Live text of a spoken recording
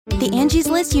The Angie's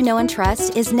List you know and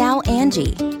trust is now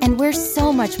Angie, and we're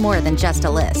so much more than just a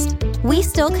list. We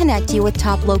still connect you with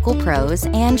top local pros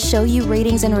and show you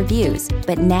ratings and reviews,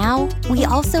 but now we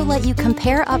also let you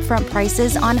compare upfront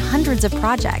prices on hundreds of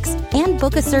projects and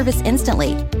book a service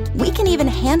instantly. We can even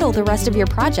handle the rest of your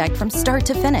project from start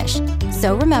to finish.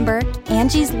 So remember,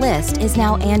 Angie's List is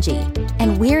now Angie,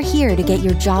 and we're here to get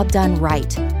your job done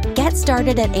right. Get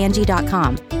started at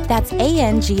Angie.com. That's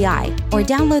ANGI, or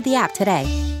download the app today.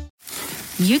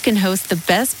 You can host the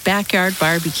best backyard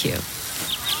barbecue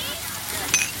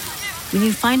when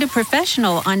you find a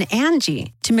professional on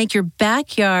Angie to make your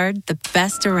backyard the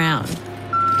best around.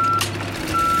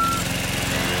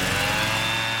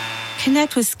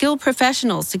 Connect with skilled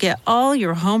professionals to get all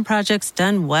your home projects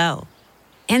done well.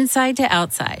 Inside to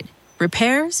outside,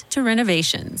 repairs to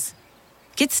renovations.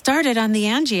 Get started on the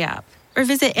Angie app or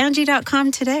visit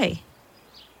Angie.com today.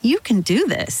 You can do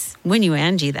this when you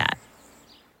Angie that.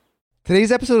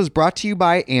 Today's episode is brought to you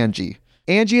by Angie.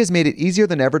 Angie has made it easier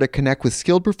than ever to connect with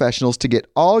skilled professionals to get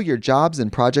all your jobs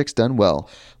and projects done well.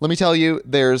 Let me tell you,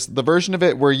 there's the version of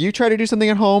it where you try to do something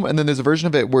at home, and then there's a version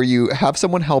of it where you have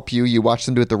someone help you, you watch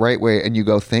them do it the right way, and you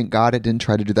go, thank God I didn't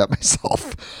try to do that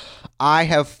myself. I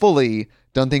have fully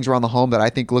done things around the home that I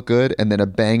think look good, and then a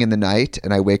bang in the night,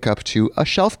 and I wake up to a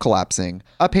shelf collapsing,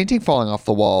 a painting falling off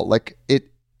the wall.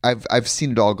 I've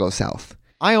seen it all go south.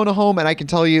 I own a home, and I can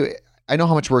tell you, I know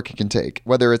how much work it can take.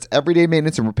 Whether it's everyday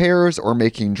maintenance and repairs or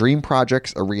making dream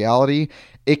projects a reality,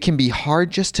 it can be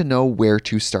hard just to know where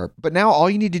to start. But now all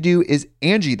you need to do is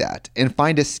Angie that and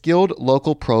find a skilled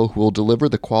local pro who will deliver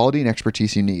the quality and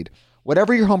expertise you need.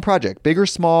 Whatever your home project, big or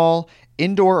small,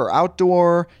 indoor or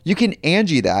outdoor, you can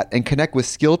Angie that and connect with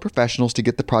skilled professionals to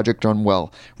get the project done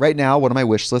well. Right now, one of my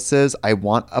wish lists is I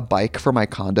want a bike for my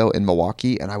condo in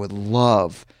Milwaukee, and I would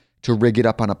love to rig it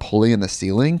up on a pulley in the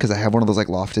ceiling because I have one of those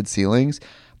lofted ceilings,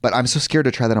 but I'm so scared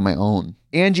to try that on my own.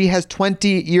 Angie has 20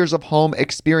 years of home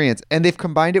experience, and they've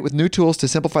combined it with new tools to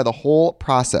simplify the whole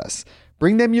process.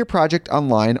 Bring them your project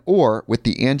online or with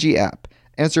the Angie app.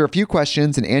 Answer a few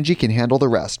questions and Angie can handle the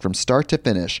rest from start to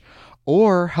finish,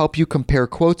 or help you compare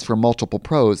quotes from multiple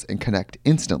pros and connect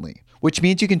instantly, which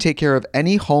means you can take care of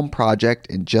any home project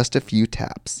in just a few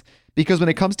taps. Because when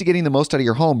it comes to getting the most out of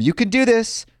your home, you can do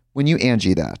this when you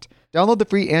Angie that. Download the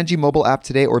free Angie mobile app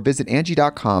today or visit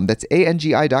Angie.com. That's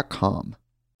ANGI.com.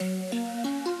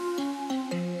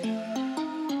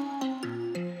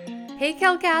 Hey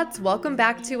Calcats, welcome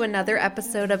back to another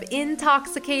episode of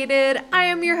Intoxicated. I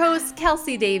am your host,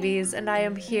 Kelsey Davies, and I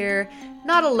am here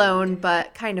not alone,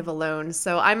 but kind of alone.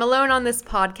 So I'm alone on this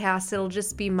podcast. It'll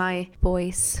just be my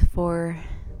voice for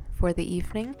the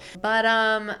evening. But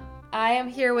I am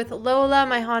here with Lola,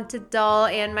 my haunted doll,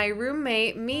 and my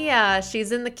roommate, Mia.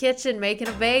 She's in the kitchen making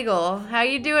a bagel. How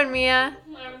you doing, Mia?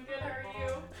 I'm good, how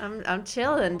are you? I'm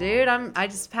chilling, dude. I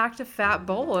just packed a fat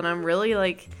bowl, and I'm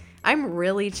really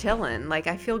chilling.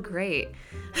 I feel great.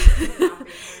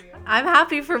 I'm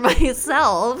happy for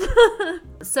myself.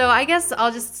 So I guess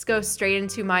I'll just go straight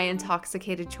into my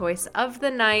intoxicated choice of the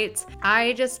night.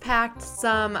 I just packed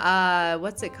some,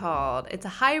 what's it called? It's a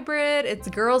hybrid. It's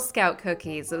Girl Scout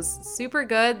cookies. It was super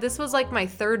good. This was my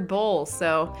third bowl,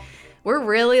 so we're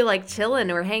really chilling.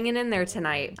 We're hanging in there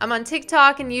tonight. I'm on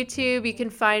TikTok and YouTube. You can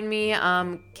find me,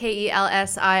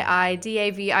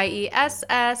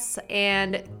 KelsiiDaviess,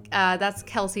 and that's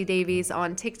Kelsey Davies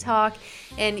on TikTok.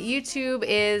 And YouTube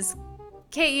is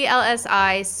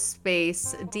KELSI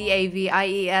space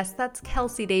DAVIES. That's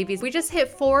Kelsey Davies. We just hit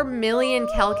 4 million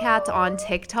Kelcats on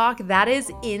TikTok. That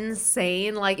is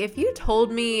insane. If you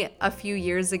told me a few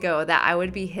years ago that I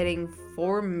would be hitting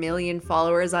 4 million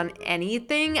followers on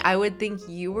anything, I would think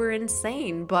you were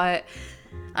insane. But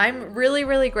I'm really,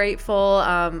 really grateful,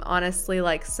 honestly,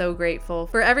 so grateful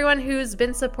for everyone who's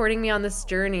been supporting me on this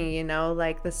journey,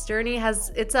 this journey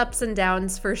has its ups and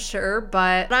downs for sure,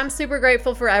 but I'm super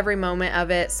grateful for every moment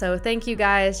of it, so thank you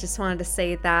guys, just wanted to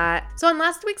say that. So on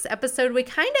last week's episode, we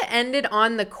kind of ended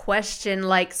on the question,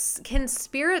 can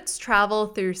spirits travel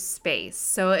through space?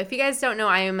 So if you guys don't know,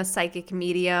 I am a psychic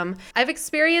medium. I've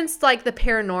experienced, the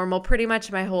paranormal pretty much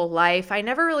my whole life. I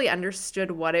never really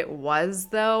understood what it was,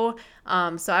 though.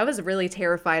 So I was really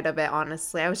terrified of it,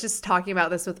 honestly. I was just talking about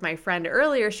this with my friend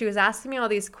earlier. She was asking me all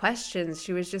these questions.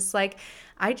 She was just like,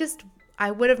 I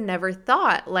would have never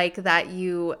thought that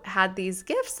you had these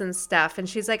gifts and stuff. And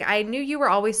she's like, I knew you were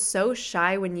always so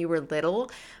shy when you were little,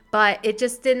 but it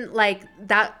just didn't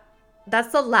that.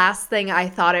 That's the last thing I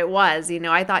thought it was.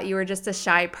 I thought you were just a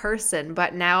shy person,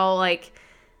 but now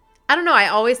I don't know, I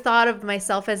always thought of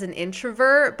myself as an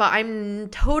introvert, but I'm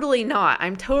totally not.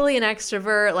 I'm totally an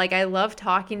extrovert. Like, I love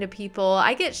talking to people.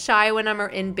 I get shy when I'm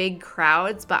in big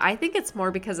crowds, but I think it's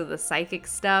more because of the psychic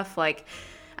stuff. Like,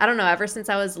 I don't know, ever since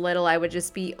I was little, I would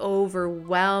just be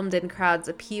overwhelmed in crowds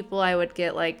of people. I would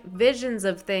get like visions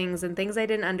of things and things I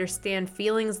didn't understand,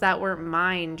 feelings that weren't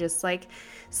mine, just like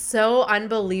so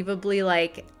unbelievably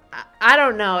like, I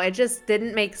don't know. It just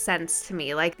didn't make sense to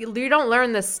me. Like, you don't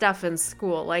learn this stuff in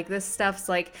school. Like, this stuff's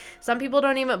like, some people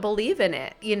don't even believe in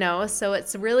it, you know? So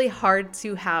it's really hard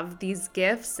to have these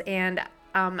gifts, and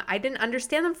I didn't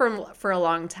understand them for a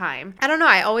long time. I don't know.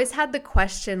 I always had the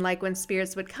question, like, when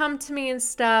spirits would come to me and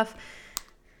stuff.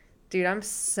 Dude, I'm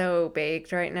so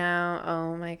baked right now.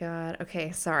 Oh my God.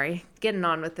 Okay, sorry. Getting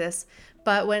on with this.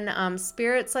 But when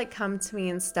spirits like come to me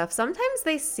and stuff, sometimes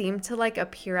they seem to like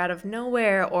appear out of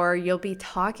nowhere, or you'll be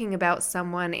talking about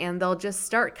someone and they'll just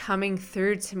start coming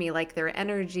through to me, like their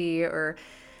energy, or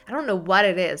I don't know what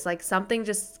it is. Like, something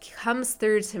just comes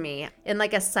through to me in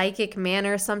like a psychic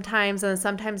manner sometimes, and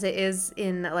sometimes it is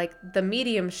in like the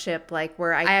mediumship, like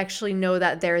where I actually know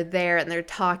that they're there and they're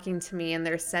talking to me and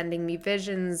they're sending me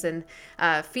visions and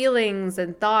feelings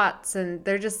and thoughts, and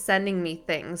they're just sending me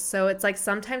things. So it's like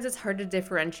sometimes it's hard to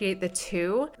differentiate the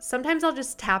two. Sometimes I'll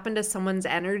just tap into someone's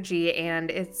energy and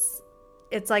it's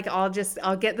like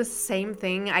I'll get the same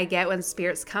thing I get when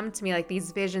spirits come to me, like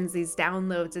these visions, these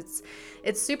downloads.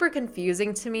 It's super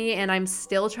confusing to me, and I'm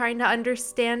still trying to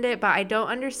understand it, but I don't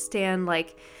understand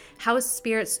like how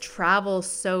spirits travel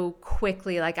so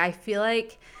quickly. Like, I feel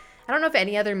like, I don't know if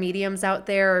any other mediums out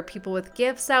there or people with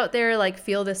gifts out there like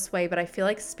feel this way, but I feel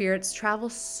like spirits travel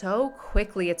so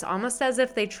quickly. It's almost as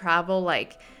if they travel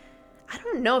like, I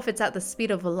don't know if it's at the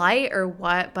speed of light or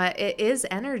what, but it is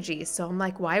energy. So I'm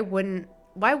like, why wouldn't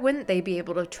they be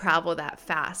able to travel that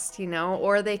fast, you know?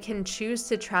 Or they can choose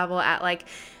to travel at like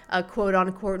a quote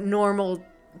unquote normal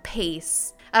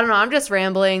pace. I don't know, I'm just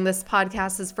rambling. This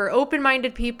podcast is for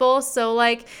open-minded people. So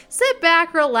like, sit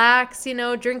back, relax, you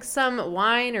know, drink some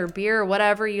wine or beer or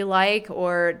whatever you like,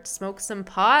 or smoke some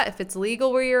pot if it's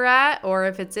legal where you're at, or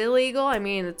if it's illegal, I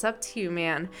mean, it's up to you,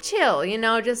 man. Chill, you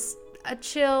know, just a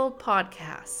chill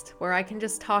podcast where I can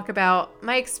just talk about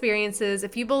my experiences.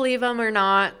 If you believe them or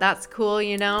not, that's cool,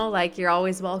 you know, like, you're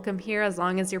always welcome here as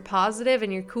long as you're positive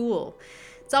and you're cool.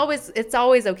 It's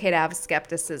always okay to have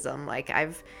skepticism. Like,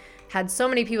 I've had so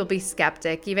many people be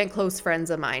skeptic, even close friends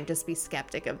of mine just be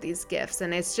skeptic of these gifts,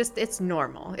 and it's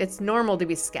normal. It's normal to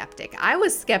be skeptic. I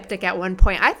was skeptic at one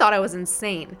point. I thought I was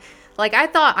insane. Like, I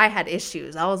thought I had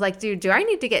issues. I was like, dude, do I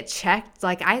need to get checked?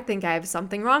 Like, I think I have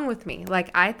something wrong with me. Like,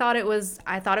 I thought it was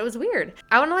weird.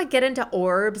 I want to like get into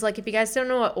orbs. Like, if you guys don't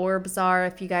know what orbs are,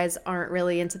 if you guys aren't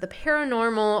really into the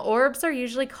paranormal, orbs are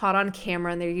usually caught on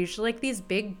camera, and they're usually like these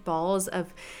big balls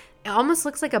of, it almost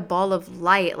looks like a ball of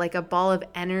light, like a ball of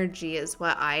energy is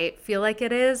what I feel like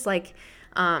it is. Like,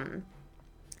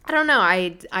 I don't know.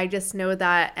 I just know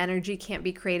that energy can't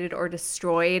be created or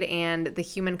destroyed, and the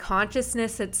human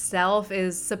consciousness itself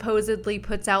is supposedly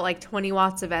puts out like 20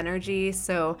 watts of energy.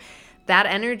 So that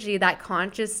energy, that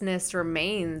consciousness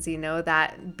remains, you know,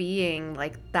 that being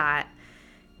like that,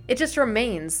 it just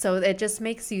remains. So it just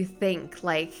makes you think,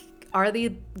 like,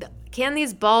 can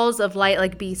these balls of light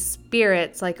like be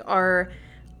spirits? Like,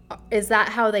 is that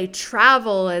how they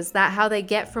travel? Is that how they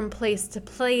get from place to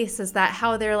place? Is that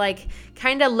how they're like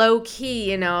kind of low key,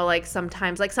 you know, like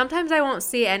sometimes I won't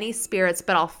see any spirits,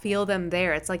 but I'll feel them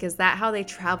there. It's like, is that how they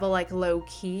travel, like low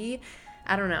key?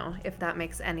 I don't know if that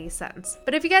makes any sense.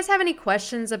 But if you guys have any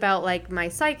questions about like my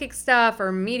psychic stuff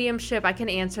or mediumship, I can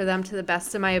answer them to the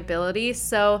best of my ability.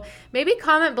 So maybe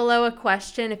comment below a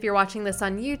question if you're watching this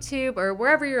on YouTube or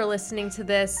wherever you're listening to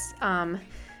this,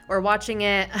 or watching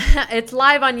it. It's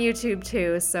live on YouTube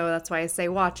too, so that's why I say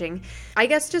watching. I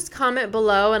guess just comment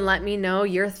below and let me know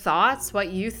your thoughts, what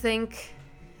you think,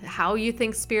 how you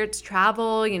think spirits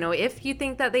travel, you know, if you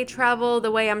think that they travel the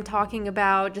way I'm talking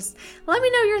about. Just let me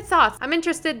know your thoughts. I'm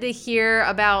interested to hear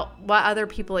about what other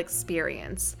people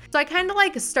experience. So I kind of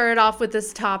like started off with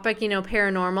this topic, you know,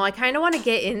 paranormal. I kind of want to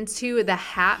get into the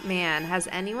Hat Man. Has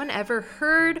anyone ever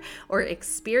heard or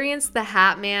experienced the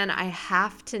Hat Man? I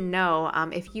have to know.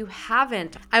 If you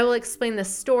haven't, I will explain the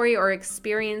story or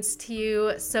experience to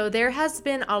you. So there has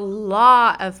been a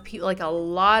lot of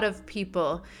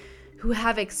people who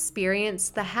have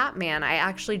experienced the Hat Man. I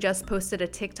actually just posted a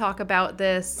TikTok about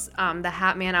this. The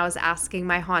Hat Man, I was asking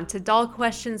my haunted doll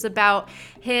questions about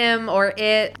him or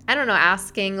it. I don't know,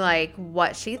 asking like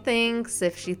what she thinks,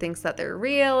 if she thinks that they're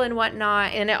real and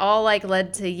whatnot. And it all like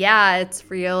led to, yeah,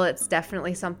 it's real. It's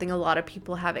definitely something a lot of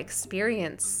people have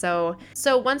experienced. So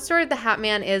one story of the Hat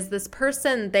Man is this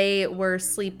person, they were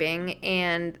sleeping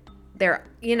and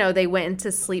they went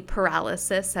into sleep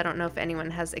paralysis. I don't know if anyone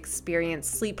has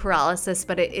experienced sleep paralysis,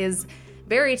 but it is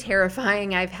very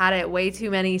terrifying. I've had it way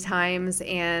too many times,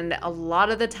 and a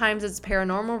lot of the times it's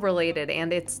paranormal related,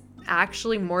 and it's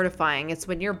actually mortifying. It's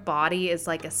when your body is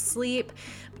like asleep,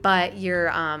 but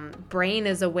your brain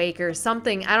is awake or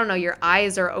something. I don't know, your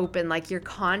eyes are open, like you're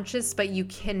conscious, but you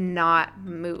cannot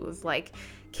move,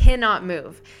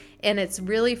 And it's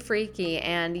really freaky.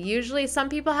 And usually some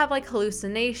people have like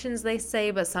hallucinations, they say,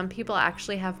 but some people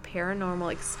actually have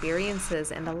paranormal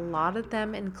experiences. And a lot of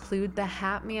them include the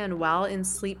Hat Man while in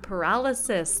sleep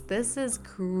paralysis. This is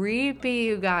creepy,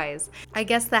 you guys. I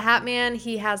guess the Hat Man,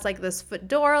 he has like this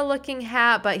fedora looking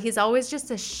hat, but he's always just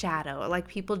a shadow. Like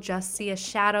people just see a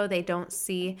shadow. They don't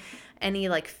see any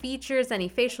like features, any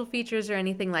facial features or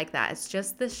anything like that. It's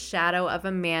just the shadow of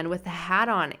a man with a hat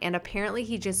on. And apparently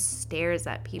he just stares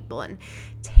at people and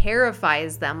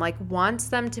terrifies them, like wants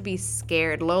them to be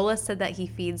scared. Lola said that he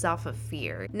feeds off of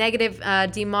fear. Negative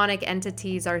demonic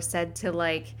entities are said to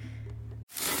like...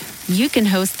 You can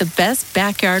host the best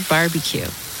backyard barbecue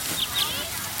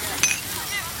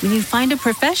when you find a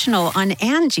professional on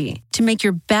Angie to make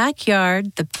your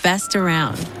backyard the best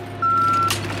around.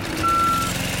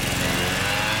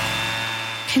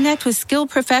 Connect with skilled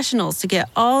professionals to get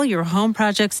all your home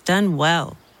projects done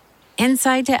well.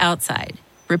 Inside to outside,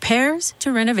 repairs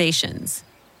to renovations.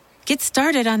 Get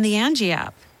started on the Angie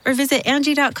app or visit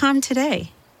Angie.com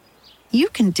today. You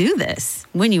can do this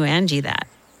when you Angie that.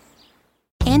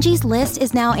 Angie's List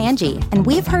is now Angie, and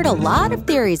we've heard a lot of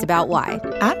theories about why.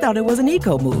 I thought it was an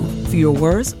eco move. Fewer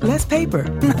words, less paper.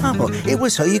 No, it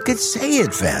was so you could say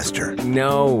it faster.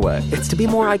 No, it's to be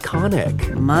more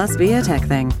iconic. Must be a tech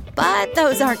thing. But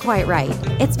those aren't quite right.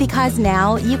 It's because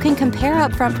now you can compare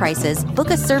upfront prices, book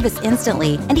a service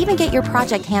instantly, and even get your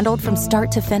project handled from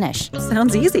start to finish.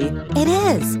 Sounds easy. It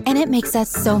is, and it makes us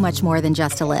so much more than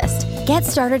just a list. Get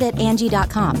started at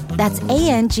Angie.com. That's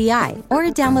ANGI, or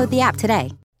download the app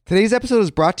today. Today's episode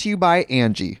is brought to you by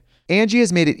Angie. Angie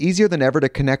has made it easier than ever to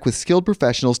connect with skilled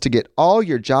professionals to get all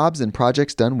your jobs and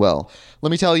projects done well.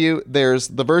 Let me tell you, there's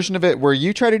the version of it where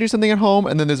you try to do something at home,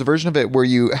 and then there's a version of it where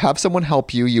you have someone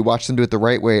help you, you watch them do it the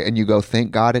right way, and you go,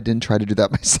 thank God I didn't try to do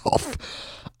that myself.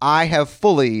 I have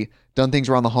fully done things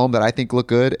around the home that I think look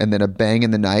good, and then a bang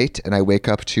in the night, and I wake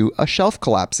up to a shelf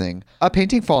collapsing, a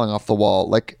painting falling off the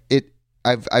wall.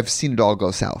 I've seen it all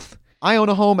go south. I own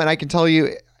a home, and I can tell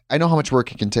you, I know how much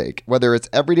work it can take. Whether it's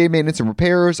everyday maintenance and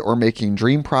repairs or making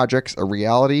dream projects a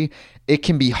reality, it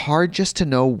can be hard just to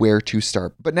know where to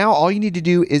start. But now all you need to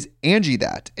do is Angie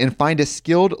that and find a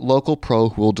skilled local pro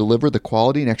who will deliver the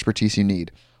quality and expertise you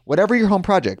need. Whatever your home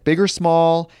project, big or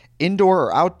small, indoor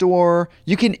or outdoor,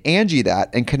 you can Angie that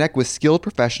and connect with skilled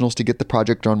professionals to get the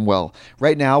project done well.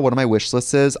 Right now, one of my wish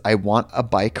lists is I want a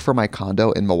bike for my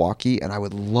condo in Milwaukee, and I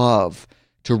would love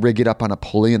to rig it up on a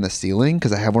pulley in the ceiling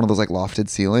because I have one of those like lofted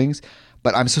ceilings,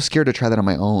 but I'm so scared to try that on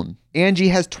my own. Angie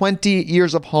has 20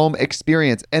 years of home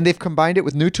experience, and they've combined it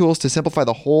with new tools to simplify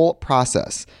the whole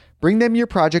process. Bring them your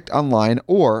project online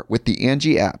or with the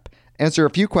Angie app. Answer a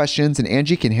few questions and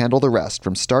Angie can handle the rest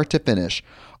from start to finish,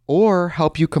 or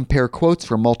help you compare quotes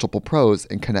from multiple pros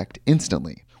and connect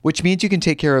instantly, which means you can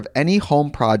take care of any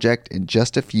home project in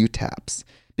just a few taps.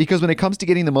 Because when it comes to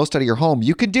getting the most out of your home,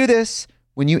 you can do this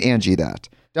when you Angie that.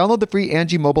 Download the free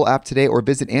Angie mobile app today or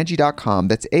visit Angie.com.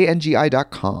 That's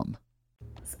ANGI.com.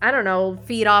 I don't know,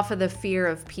 feed off of the fear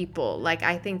of people. Like,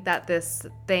 I think that this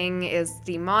thing is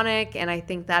demonic, and I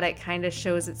think that it kind of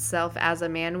shows itself as a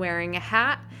man wearing a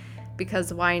hat,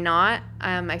 because why not?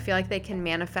 I feel like they can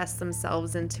manifest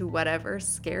themselves into whatever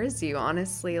scares you,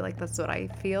 honestly. Like, that's what I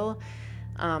feel.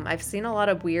 I've seen a lot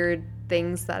of weird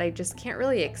things that I just can't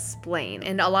really explain.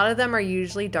 And a lot of them are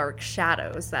usually dark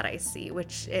shadows that I see,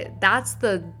 that's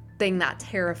the thing that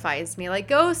terrifies me. Like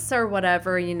ghosts or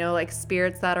whatever, like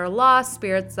spirits that are lost,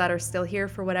 spirits that are still here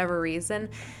for whatever reason.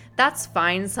 That's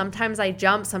fine. Sometimes I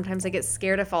jump, sometimes I get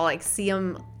scared if I'll like see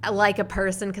them like a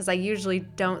person, because I usually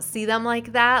don't see them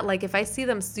like that. Like if I see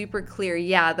them super clear,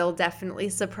 yeah, they'll definitely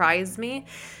surprise me.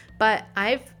 But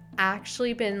I've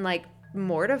actually been like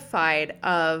mortified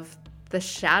of the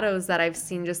shadows that I've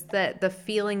seen, just the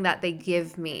feeling that they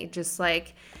give me, just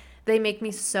like they make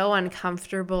me so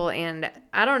uncomfortable. And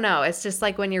I don't know, it's just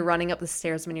like when you're running up the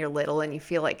stairs when you're little and you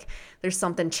feel like there's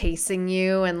something chasing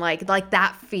you, and like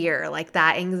that fear, like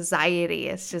that anxiety.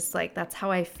 It's just like, that's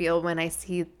how I feel when I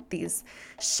see these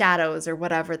shadows or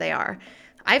whatever they are.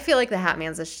 I feel like the Hat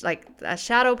Man's like a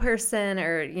shadow person,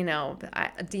 or, you know,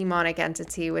 a demonic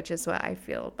entity, which is what I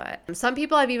feel. But some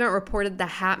people have even reported the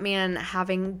Hat Man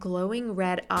having glowing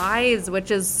red eyes, which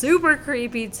is super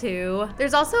creepy too.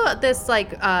 There's also this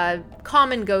like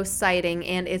common ghost sighting,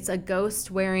 and it's a ghost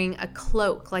wearing a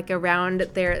cloak, like around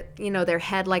their, you know, their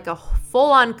head, like a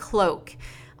full-on cloak.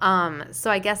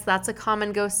 So I guess that's a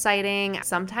common ghost sighting.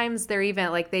 Sometimes they're even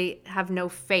like, they have no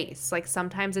face. Like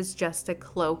sometimes it's just a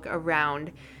cloak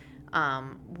around,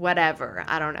 whatever,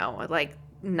 I don't know, like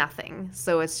nothing.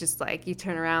 So it's just like you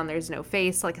turn around, there's no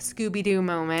face, like a Scooby-Doo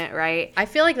moment, right? I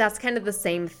feel like that's kind of the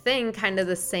same thing, kind of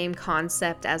the same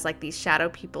concept as like these shadow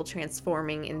people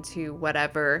transforming into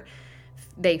whatever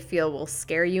they feel will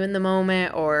scare you in the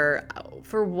moment, or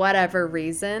for whatever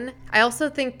reason. I also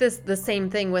think the same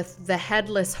thing with the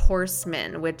Headless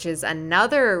Horseman, which is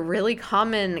another really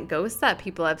common ghost that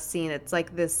people have seen. It's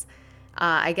like this,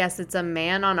 I guess it's a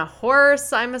man on a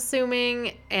horse, I'm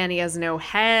assuming, and he has no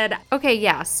head. Okay,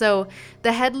 yeah, so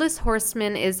the Headless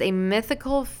Horseman is a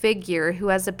mythical figure who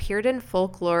has appeared in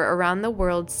folklore around the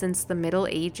world since the Middle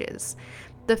Ages.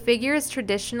 The figure is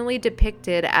traditionally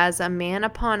depicted as a man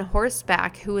upon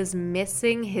horseback who is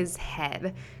missing his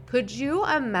head. Could you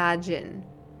imagine?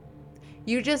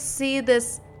 You just see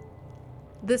this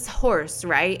horse,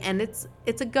 right? And it's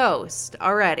a ghost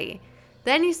already.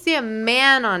 Then you see a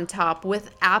man on top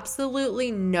with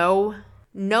absolutely no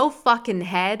fucking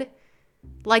head.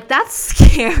 Like, that's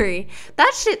scary.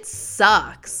 That shit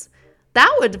sucks.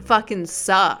 That would fucking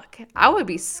suck. I would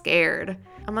be scared.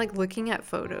 I'm like looking at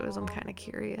photos. I'm kind of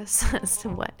curious as to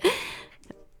what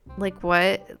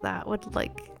that would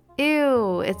like.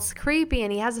 Ew, it's creepy.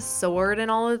 And he has a sword in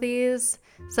all of these.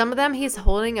 Some of them he's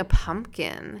holding a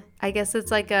pumpkin. I guess it's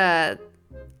like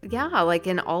like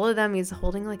in all of them he's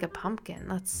holding like a pumpkin.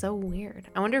 That's so weird.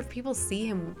 I wonder if people see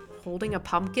him holding a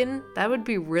pumpkin. That would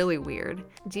be really weird.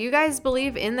 Do you guys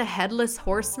believe in the Headless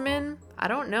Horseman? I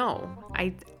don't know.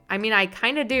 I mean, I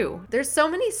kind of do. There's so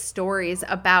many stories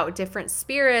about different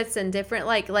spirits and different,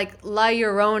 like La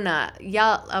Llorona.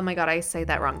 Oh my God, I say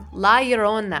that wrong. La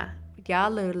Llorona. La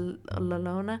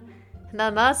Llorona.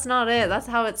 No, that's not it. That's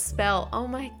how it's spelled. Oh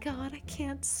my God, I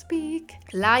can't speak.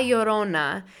 La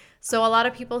Llorona. So a lot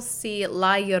of people see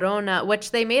La Llorona,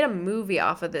 which they made a movie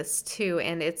off of this too,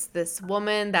 and it's this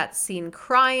woman that's seen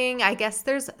crying. I guess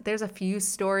there's a few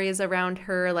stories around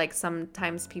her. Like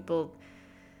sometimes people,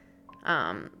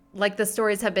 like the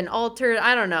stories have been altered.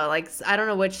 I don't know. Like, I don't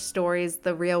know which story is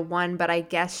the real one, but I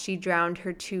guess she drowned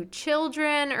her 2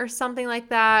 children or something like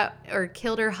that, or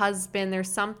killed her husband.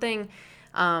 There's something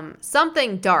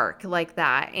dark like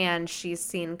that. And she's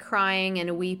seen crying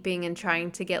and weeping and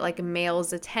trying to get like a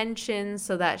male's attention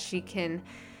so that she can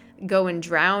go and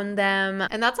drown them.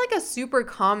 And that's like a super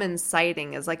common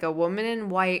sighting, is like a woman in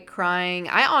white crying.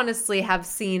 I honestly have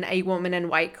seen a woman in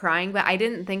white crying, but I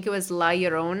didn't think it was La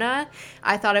Llorona.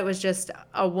 I thought it was just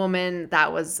a woman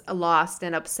that was lost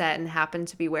and upset and happened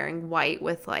to be wearing white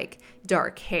with like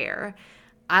dark hair.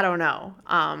 I don't know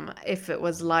if it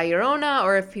was La Llorona,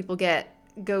 or if people get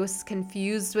ghosts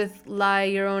confused with La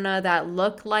Llorona that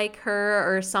look like her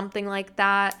or something like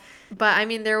that. But I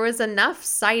mean, there was enough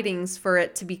sightings for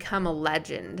it to become a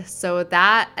legend. So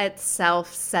that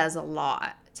itself says a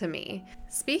lot to me.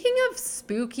 Speaking of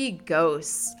spooky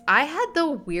ghosts, I had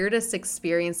the weirdest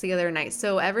experience the other night.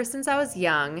 So ever since I was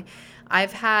young,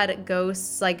 I've had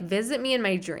ghosts like visit me in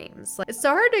my dreams. Like, it's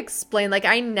so hard to explain. Like,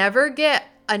 I never get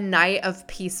a night of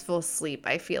peaceful sleep,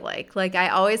 I feel like. Like, I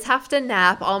always have to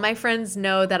nap. All my friends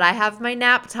know that I have my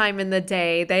nap time in the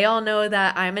day. They all know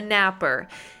that I'm a napper.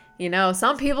 You know,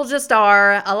 some people just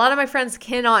are. A lot of my friends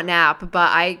cannot nap, but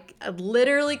I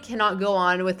literally cannot go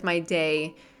on with my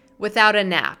day without a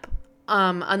nap.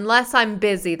 Unless I'm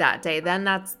busy that day, then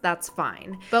that's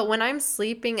fine. But when I'm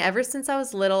sleeping, ever since I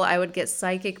was little, I would get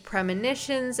psychic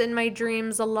premonitions in my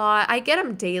dreams a lot. I get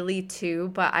them daily too,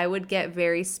 but I would get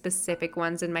very specific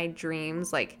ones in my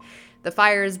dreams, like the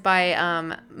fires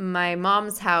by my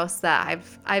mom's house that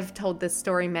I've told this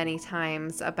story many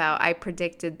times about. I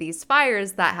predicted these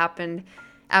fires that happened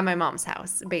at my mom's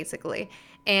house, basically.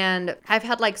 And I've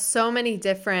had like so many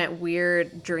different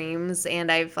weird dreams,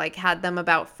 and I've like had them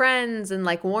about friends and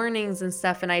like warnings and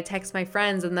stuff. And I text my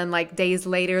friends, and then like days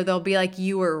later, they'll be like,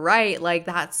 you were right. Like,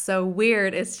 that's so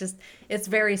weird. It's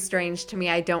very strange to me.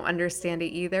 I don't understand it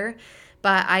either.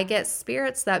 But I get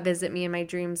spirits that visit me in my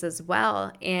dreams as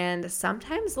well. And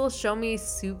sometimes they'll show me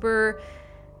super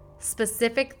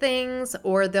specific things,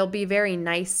 or they'll be very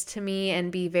nice to me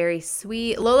and be very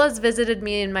sweet. Lola's visited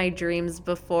me in my dreams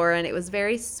before, and it was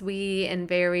very sweet and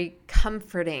very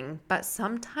comforting. But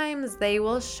sometimes they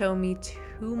will show me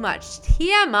too much.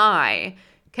 TMI.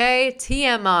 Okay?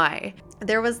 TMI.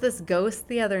 There was this ghost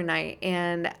the other night,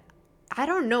 and I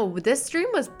don't know. This dream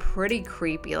was pretty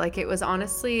creepy. Like, it was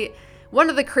honestly one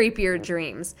of the creepier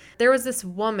dreams. There was this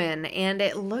woman, and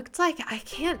it looked like, I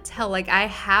can't tell, like I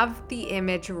have the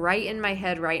image right in my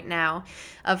head right now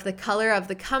of the color of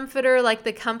the comforter. Like,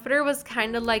 the comforter was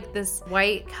kind of like this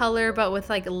white color, but with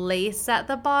like lace at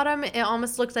the bottom. It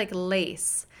almost looked like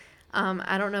lace.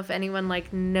 I don't know if anyone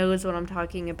like knows what I'm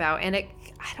talking about. And I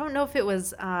don't know if it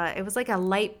was like a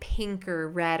light pink or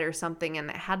red or something, and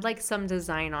it had like some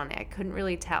design on it. I couldn't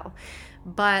really tell.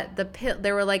 But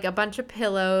there were like a bunch of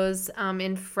pillows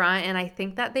in front, and I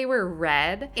think that they were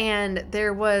red, and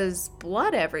there was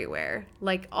blood everywhere,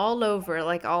 like all over,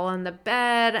 like all on the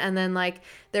bed. And then like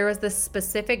there was this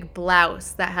specific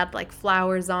blouse that had like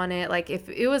flowers on it. Like, if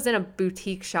it was in a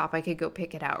boutique shop, I could go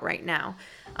pick it out right now.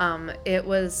 It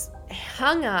was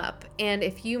hung up, and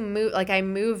if you move, like I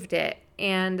moved it,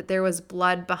 and there was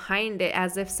blood behind it,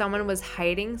 as if someone was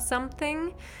hiding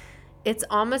something. It's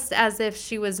almost as if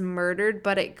she was murdered,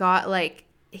 but it got like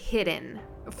hidden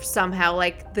somehow,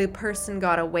 like the person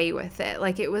got away with it.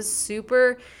 Like, it was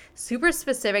super, super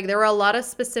specific. There were a lot of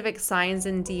specific signs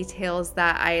and details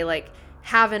that I like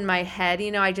have in my head.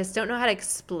 You know, I just don't know how to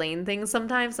explain things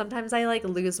sometimes. Sometimes I like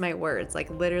lose my words,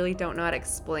 like literally don't know how to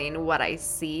explain what I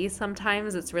see.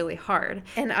 Sometimes it's really hard.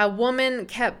 And a woman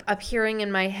kept appearing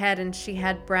in my head, and she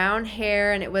had brown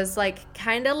hair, and it was like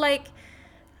kind of like,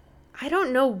 I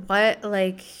don't know what,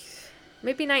 like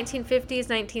maybe 1950s,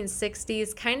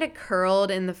 1960s, kind of curled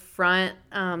in the front.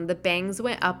 The bangs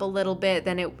went up a little bit,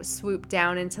 then it swooped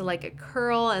down into like a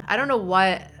curl. And I don't know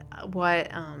what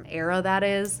era that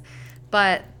is,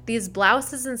 but these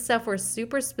blouses and stuff were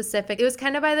super specific. It was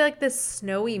kind of by like this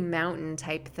snowy mountain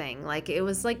type thing. Like, it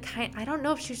was like I don't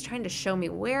know if she was trying to show me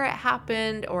where it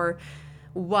happened or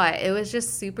what. It was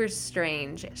just super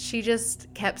strange. She just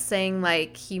kept saying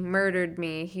like, he murdered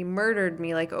me,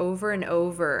 like over and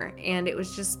over. And it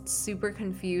was just super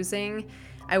confusing.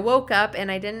 I woke up and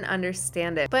I didn't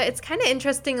understand it. But it's kind of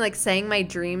interesting like saying my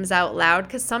dreams out loud,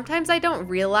 because sometimes I don't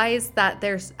realize that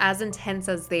they're as intense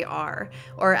as they are,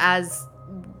 or as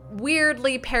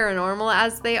weirdly paranormal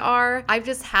as they are. I've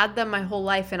just had them my whole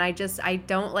life, and I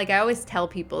don't like, I always tell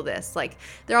people this, like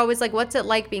they're always like, what's it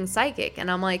like being psychic? And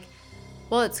I'm like,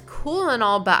 well, it's cool and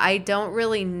all, but I don't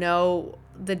really know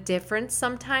the difference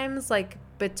sometimes, like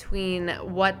between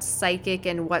what's psychic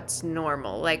and what's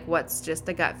normal, like what's just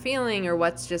a gut feeling, or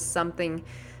what's just something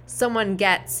someone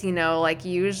gets, you know, like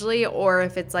usually, or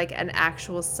if it's like an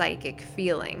actual psychic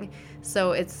feeling.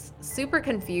 So it's super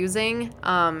confusing,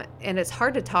 and it's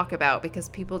hard to talk about because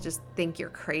people just think you're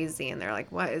crazy and they're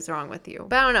like, what is wrong with you?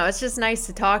 But I don't know, it's just nice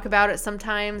to talk about it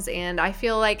sometimes, and I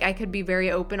feel like I could be very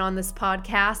open on this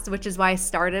podcast, which is why I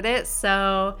started it.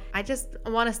 So I just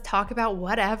want to talk about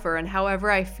whatever and however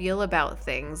I feel about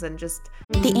things, and just...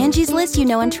 The Angie's List you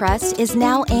know and trust is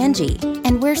now Angie,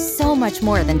 and we're so much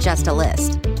more than just a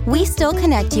list. We still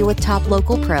connect you with top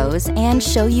local pros and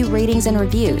show you ratings and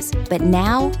reviews, but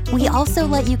now we also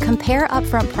let you compare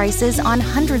upfront prices on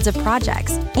hundreds of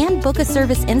projects and book a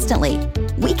service instantly.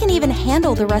 We can even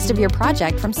handle the rest of your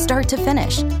project from start to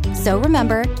finish. So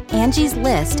remember, Angie's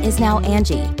List is now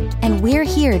Angie, and we're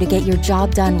here to get your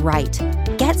job done right.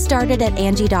 Get started at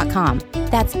Angie.com.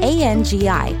 That's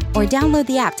ANGI, or download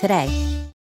the app today.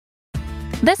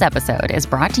 This episode is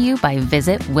brought to you by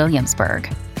Visit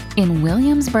Williamsburg. In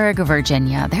Williamsburg,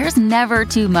 Virginia, there's never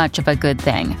too much of a good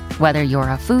thing. Whether you're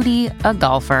a foodie, a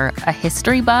golfer, a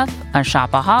history buff, a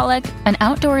shopaholic, an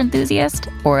outdoor enthusiast,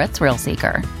 or a thrill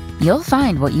seeker, you'll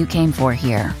find what you came for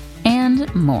here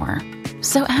and more.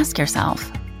 So ask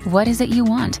yourself, what is it you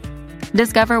want?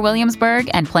 Discover Williamsburg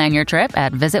and plan your trip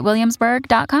at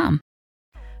visitwilliamsburg.com.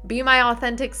 Be my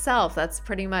authentic self. That's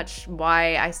pretty much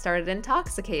why I started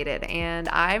Intoxicated, and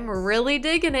I'm really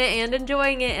digging it and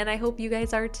enjoying it, and I hope you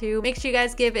guys are too. Make sure you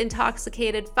guys give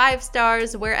Intoxicated 5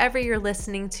 stars wherever you're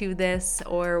listening to this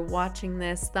or watching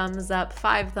this. Thumbs up,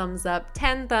 5 thumbs up,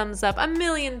 10 thumbs up,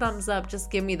 1,000,000 thumbs up. Just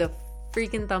give me the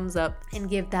freaking thumbs up and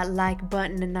give that like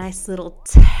button a nice little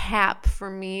tap for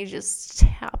me. Just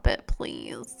tap it,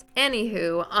 please.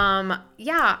 Anywho,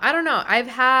 yeah, I don't know. I've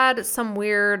had some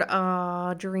weird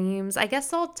dreams. I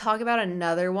guess I'll talk about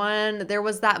another one. There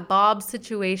was that Bob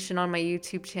situation on my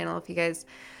YouTube channel. If you guys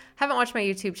haven't watched my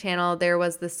YouTube channel, there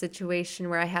was this situation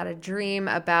where I had a dream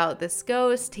about this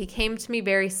ghost. He came to me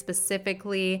very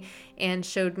specifically and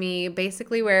showed me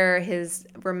basically where his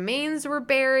remains were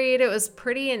buried. It was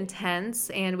pretty intense,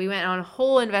 and we went on a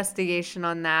whole investigation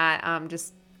on that.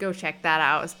 Just go check that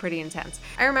out. It was pretty intense.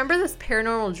 I remember this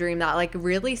paranormal dream that like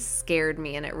really scared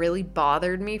me, and it really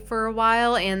bothered me for a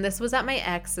while. And this was at my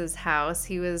ex's house.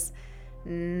 He was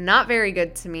not very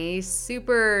good to me,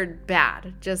 super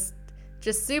bad, just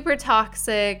super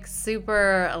toxic,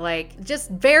 super like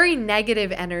just very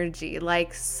negative energy,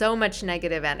 like so much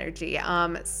negative energy.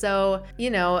 So, you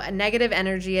know, negative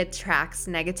energy attracts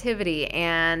negativity,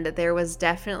 and there was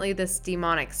definitely this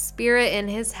demonic spirit in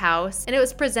his house, and it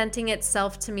was presenting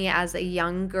itself to me as a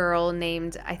young girl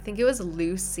named, I think it was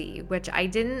Lucy, which I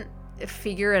didn't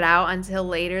figure it out until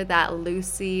later that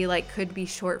Lucy like could be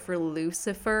short for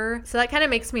Lucifer. So that kind of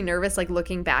makes me nervous like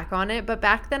looking back on it. But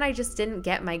back then I just didn't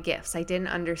get my gifts. I didn't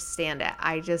understand it.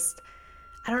 I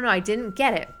don't know, I didn't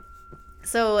get it.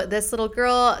 So this little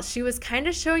girl, she was kind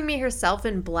of showing me herself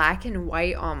in black and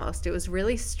white almost. It was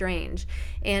really strange.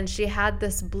 And she had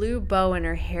this blue bow in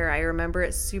her hair. I remember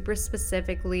it super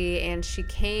specifically. And she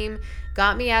came,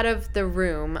 got me out of the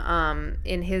room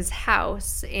in his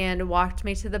house and walked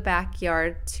me to the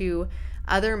backyard to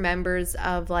other members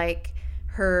of like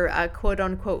her quote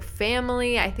unquote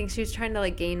family. I think she was trying to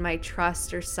like gain my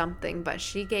trust or something, but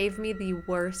she gave me the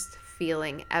worst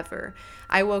feeling ever.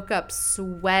 I woke up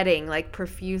sweating like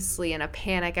profusely in a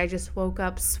panic. I just woke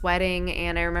up sweating,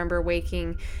 and I remember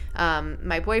waking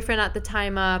my boyfriend at the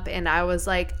time up, and I was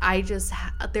like, I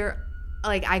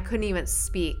couldn't even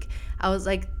speak. I was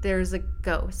like, there's a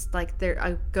ghost. Like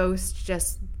a ghost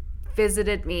just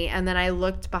visited me, and then I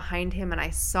looked behind him and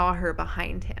I saw her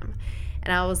behind him,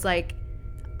 and I was like,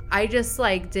 I just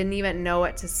like didn't even know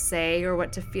what to say or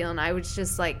what to feel, and I was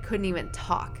just like couldn't even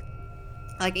talk.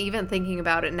 Like even thinking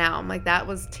about it now, I'm like, that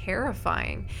was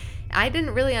terrifying. I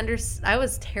didn't really I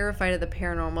was terrified of the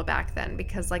paranormal back then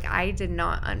because like I did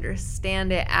not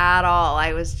understand it at all.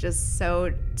 I was just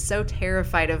so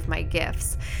terrified of my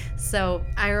gifts. So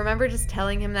I remember just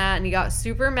telling him that, and he got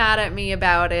super mad at me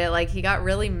about it. Like he got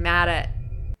really mad at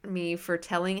me for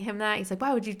telling him that. He's like,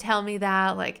 why would you tell me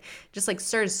that? Like just like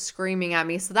started screaming at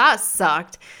me. So that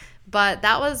sucked. But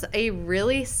that was a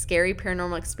really scary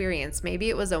paranormal experience. Maybe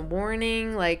it was a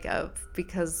warning,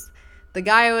 because the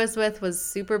guy I was with was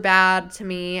super bad to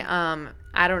me.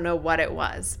 I don't know what it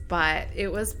was, but it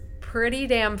was pretty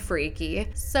damn freaky.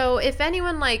 So if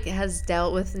anyone has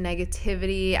dealt with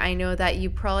negativity, I know that you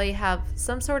probably have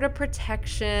some sort of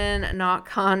protection, not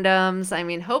condoms. I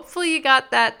mean, hopefully you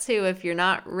got that too if you're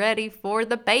not ready for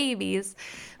the babies.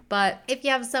 But if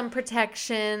you have some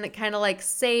protection, kind of like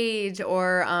sage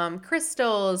or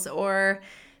crystals, or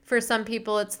for some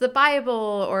people it's the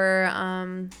Bible or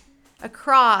a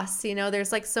cross,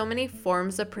 there's so many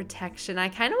forms of protection. I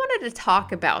kind of wanted to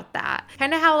talk about that.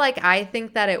 Kind of how I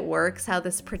think that it works, how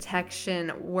this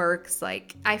protection works.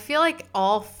 I feel like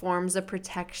all forms of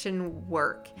protection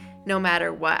work no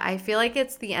matter what. I feel like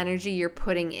it's the energy you're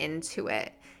putting into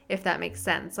it, if that makes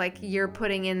sense. You're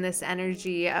putting in this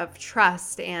energy of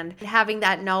trust and having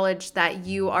that knowledge that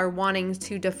you are wanting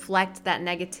to deflect that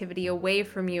negativity away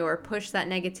from you or push that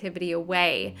negativity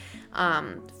away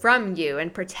from you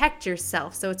and protect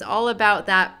yourself. So it's all about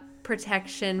that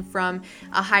protection from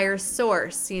a higher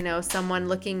source, someone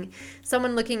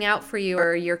looking out for you,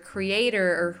 or your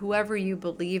creator, or whoever you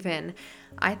believe in.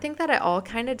 I think that it all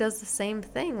kind of does the same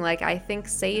thing. I think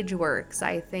sage works.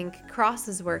 I think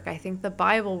crosses work. I think the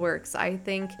Bible works. I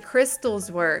think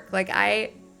crystals work.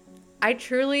 I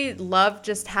truly love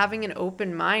just having an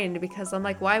open mind, because I'm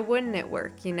why wouldn't it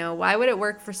work? Why would it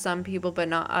work for some people but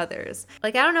not others? I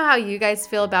don't know how you guys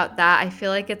feel about that. I feel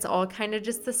like it's all kind of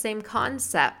just the same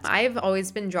concept. I've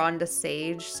always been drawn to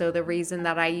sage. So the reason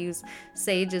that I use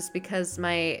sage is because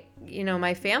my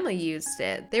family used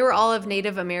it. They were all of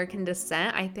Native American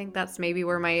descent. I think that's maybe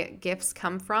where my gifts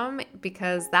come from,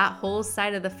 because that whole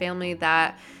side of the family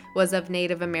that was of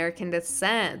Native American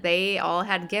descent. They all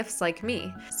had gifts like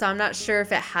me. So I'm not sure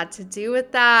if it had to do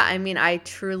with that. I mean, I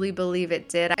truly believe it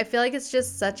did. I feel like it's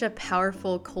just such a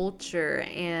powerful culture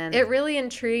and it really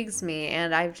intrigues me.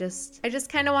 And I just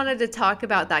kind of wanted to talk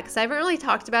about that because I haven't really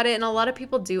talked about it, and a lot of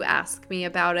people do ask me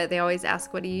about it. They always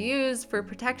ask, what do you use for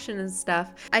protection and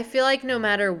stuff? I feel like no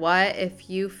matter what, if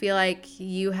you feel like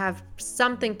you have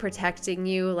something protecting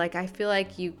you, like I feel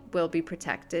like you will be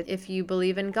protected. If you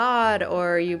believe in God,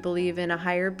 or you believe in a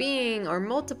higher being, or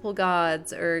multiple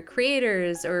gods, or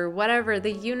creators, or whatever,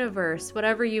 the universe,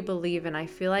 whatever you believe in, I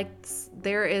feel like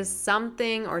there is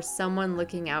something or someone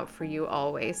looking out for you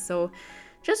always. So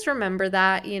just remember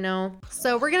that, you know.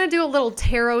 So we're gonna do a little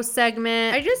tarot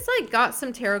segment. I just got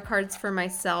some tarot cards for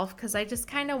myself because I just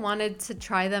kind of wanted to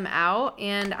try them out,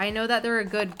 and I know that they're a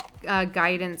good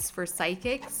guidance for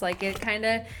psychics. Like it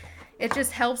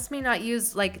just helps me not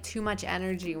use too much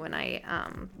energy when I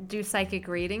do psychic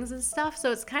readings and stuff.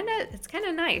 So it's kind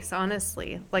of nice,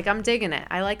 honestly. I'm digging it.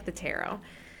 I like the tarot.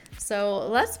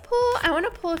 So I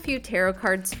want to pull a few tarot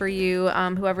cards for you,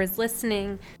 whoever's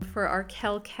listening, for our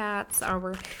Kelcats,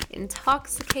 our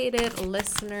intoxicated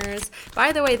listeners.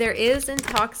 By the way, there is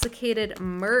intoxicated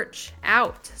merch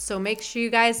out, so make sure you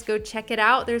guys go check it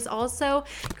out. There's also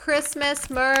Christmas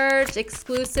merch,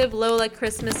 exclusive Lola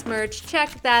Christmas merch.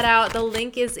 Check that out. The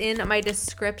link is in my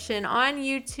description on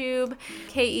YouTube,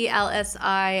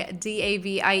 KELSIDAVIES.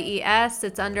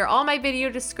 It's under all my video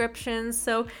descriptions,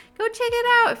 so go check it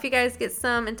out. If you guys get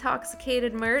some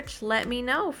intoxicated merch, let me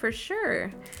know for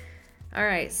sure. All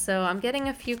right, so I'm getting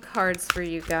a few cards for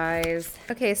you guys.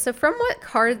 Okay, so from what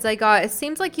cards I got, it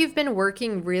seems like you've been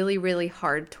working really, really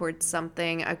hard towards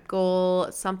something, a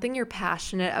goal, something you're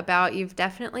passionate about. You've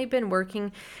definitely been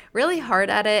working really hard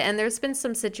at it, and there's been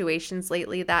some situations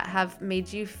lately that have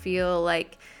made you feel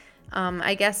like,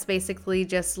 I guess basically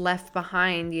just left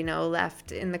behind,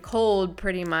 left in the cold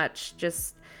pretty much.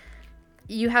 Just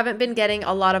you haven't been getting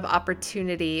a lot of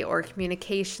opportunity or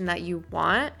communication that you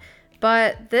want.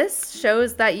 But this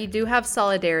shows that you do have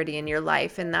solidarity in your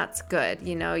life, and that's good.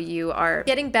 You are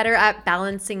getting better at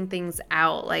balancing things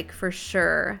out, for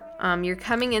sure. You're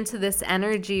coming into this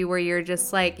energy where you're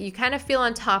just you kind of feel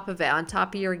on top of it, on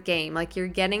top of your game, you're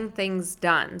getting things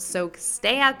done. So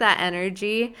stay at that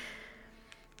energy.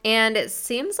 And it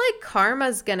seems like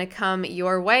karma's gonna come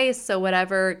your way. So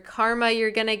whatever karma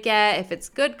you're gonna get, if it's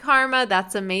good karma,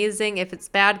 that's amazing. If it's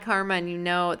bad karma, and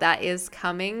that is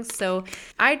coming. So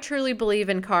I truly believe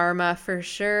in karma for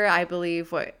sure. I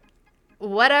believe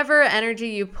whatever energy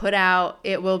you put out,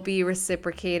 it will be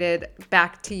reciprocated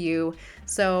back to you.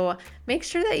 So make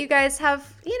sure that you guys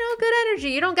have, good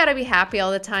energy. You don't gotta be happy all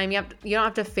the time. You don't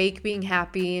have to fake being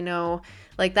happy,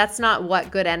 that's not what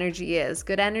good energy is.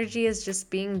 Good energy is just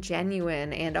being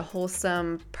genuine and a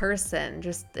wholesome person.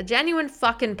 Just a genuine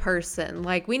fucking person.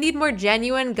 We need more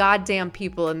genuine goddamn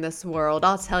people in this world.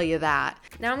 I'll tell you that.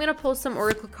 Now I'm going to pull some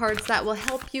oracle cards that will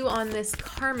help you on this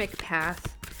karmic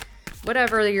path.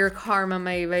 Whatever your karma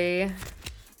may be.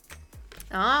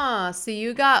 So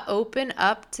you got open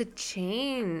up to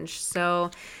change.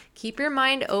 So keep your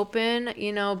mind open,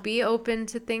 be open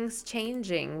to things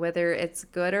changing, whether it's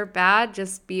good or bad.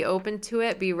 Just be open to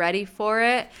it, be ready for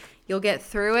it. You'll get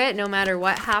through it no matter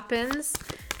what happens.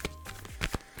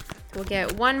 We'll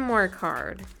get one more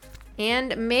card.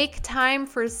 And make time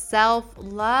for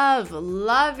self-love.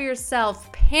 Love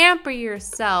yourself, pamper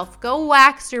yourself, go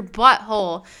wax your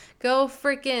butthole. Go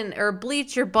or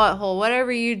bleach your butthole,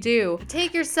 whatever you do.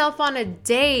 Take yourself on a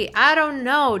date. I don't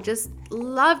know. Just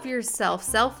love yourself.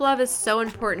 Self-love is so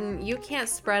important. You can't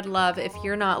spread love if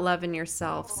you're not loving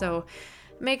yourself. So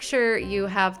make sure you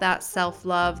have that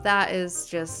self-love. That is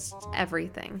just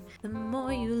everything. The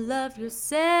more you love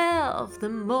yourself, the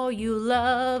more you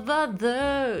love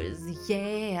others.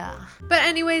 Yeah. But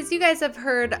anyways, you guys have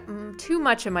heard too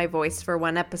much of my voice for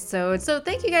one episode. So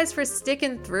thank you guys for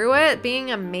sticking through it, being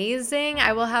amazing.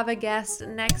 I will have a guest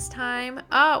next time.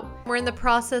 We're in the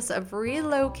process of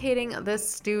relocating the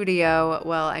studio.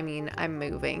 Well, I'm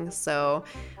moving, so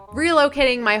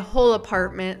relocating my whole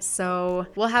apartment, so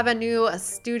we'll have a new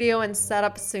studio and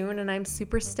setup soon, and I'm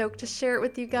super stoked to share it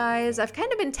with you guys. I've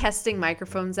kind of been testing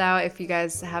microphones out. If you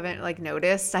guys haven't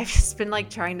noticed, I've just been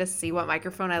trying to see what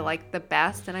microphone I like the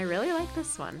best, and I really like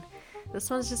this one. This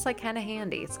one's just kind of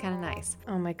handy. It's kind of nice.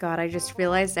 Oh my god, I just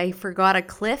realized I forgot a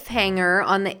cliffhanger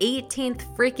on the 18th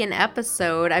freaking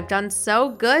episode. I've done so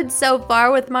good so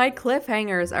far with my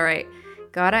cliffhangers. All right,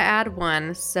 gotta add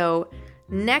one. So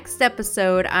next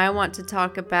episode, I want to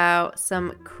talk about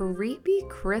some creepy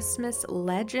Christmas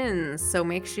legends. So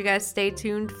make sure you guys stay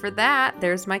tuned for that.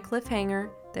 There's my cliffhanger.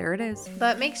 There it is.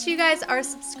 But make sure you guys are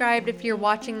subscribed if you're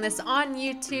watching this on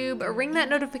YouTube. Ring that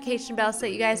notification bell so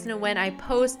that you guys know when I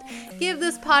post. Give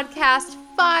this podcast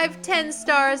 5, 10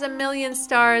 stars, 1,000,000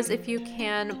 stars if you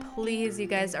can. Please, you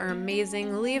guys are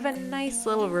amazing. Leave a nice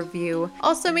little review.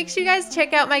 Also, make sure you guys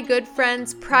check out my good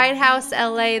friends, Pride House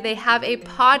LA. They have a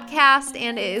podcast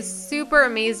and it is super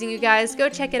amazing, you guys. Go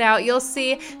check it out. You'll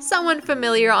see someone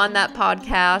familiar on that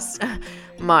podcast.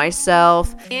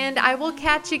 Myself. And I will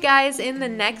catch you guys in the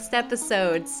next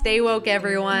episode. Stay woke,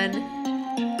 everyone.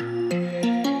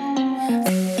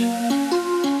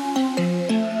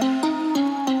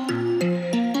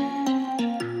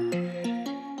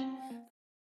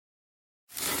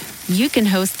 You can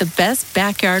host the best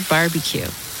backyard barbecue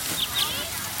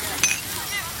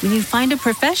when you find a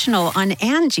professional on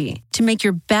Angie to make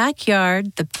your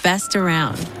backyard the best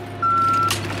around.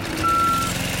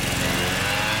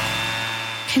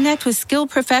 Connect with skilled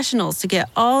professionals to get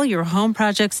all your home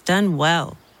projects done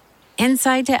well.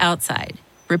 Inside to outside,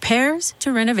 repairs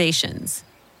to renovations.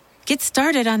 Get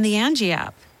started on the Angie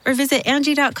app or visit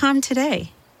Angie.com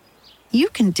today. You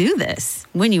can do this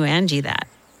when you Angie that.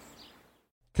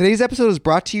 Today's episode is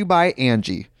brought to you by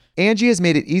Angie. Angie has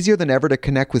made it easier than ever to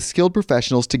connect with skilled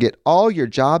professionals to get all your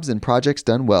jobs and projects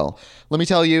done well. Let me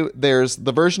tell you, there's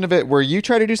the version of it where you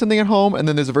try to do something at home, and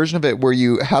then there's a version of it where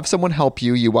you have someone help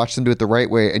you, you watch them do it the right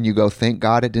way, and you go, thank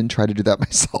God I didn't try to do that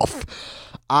myself.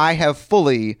 I have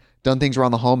fully done things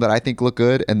around the home that I think look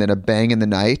good, and then a bang in the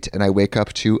night, and I wake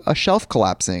up to a shelf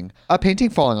collapsing, a painting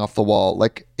falling off the wall.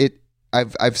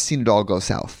 I've seen it all go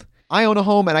south. I own a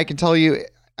home, and I can tell you,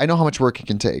 I know how much work it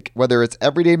can take. Whether it's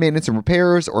everyday maintenance and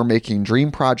repairs or making dream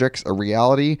projects a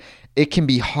reality, it can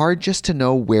be hard just to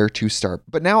know where to start.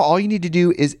 But now all you need to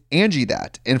do is Angie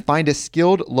that and find a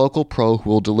skilled local pro who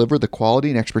will deliver the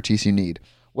quality and expertise you need.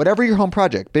 Whatever your home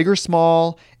project, big or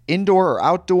small, indoor or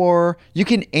outdoor, you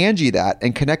can Angie that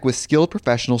and connect with skilled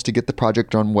professionals to get the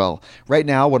project done well. Right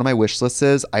now, one of my wish lists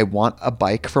is I want a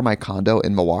bike for my condo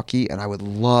in Milwaukee, and I would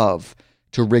love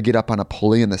to rig it up on a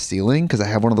pulley in the ceiling because I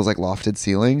have one of those lofted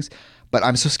ceilings, but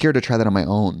I'm so scared to try that on my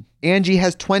own. Angie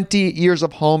has 20 years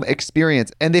of home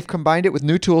experience, and they've combined it with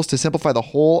new tools to simplify the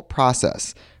whole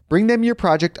process. Bring them your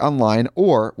project online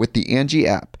or with the Angie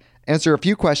app. Answer a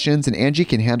few questions and Angie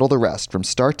can handle the rest from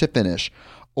start to finish,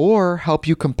 or help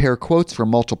you compare quotes from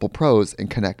multiple pros and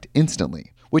connect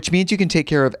instantly, which means you can take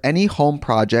care of any home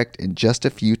project in just a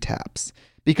few taps.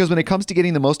 Because when it comes to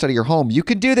getting the most out of your home, you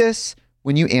can do this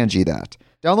when you Angie that.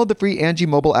 Download the free Angie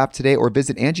mobile app today or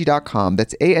visit Angie.com.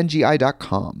 That's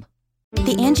ANGI.com.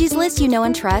 The Angie's List you know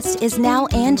and trust is now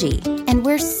Angie, and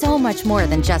we're so much more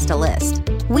than just a list.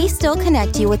 We still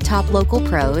connect you with top local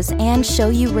pros and show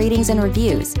you ratings and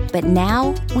reviews, but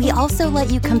now we also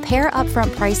let you compare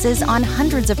upfront prices on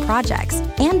hundreds of projects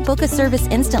and book a service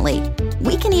instantly.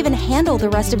 We can even handle the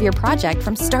rest of your project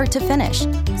from start to finish.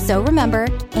 So remember,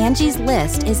 Angie's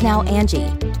List is now Angie,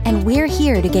 and we're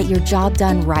here to get your job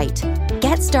done right.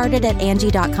 Get started at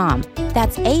Angie.com.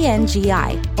 That's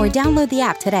ANGI, or download the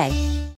app today.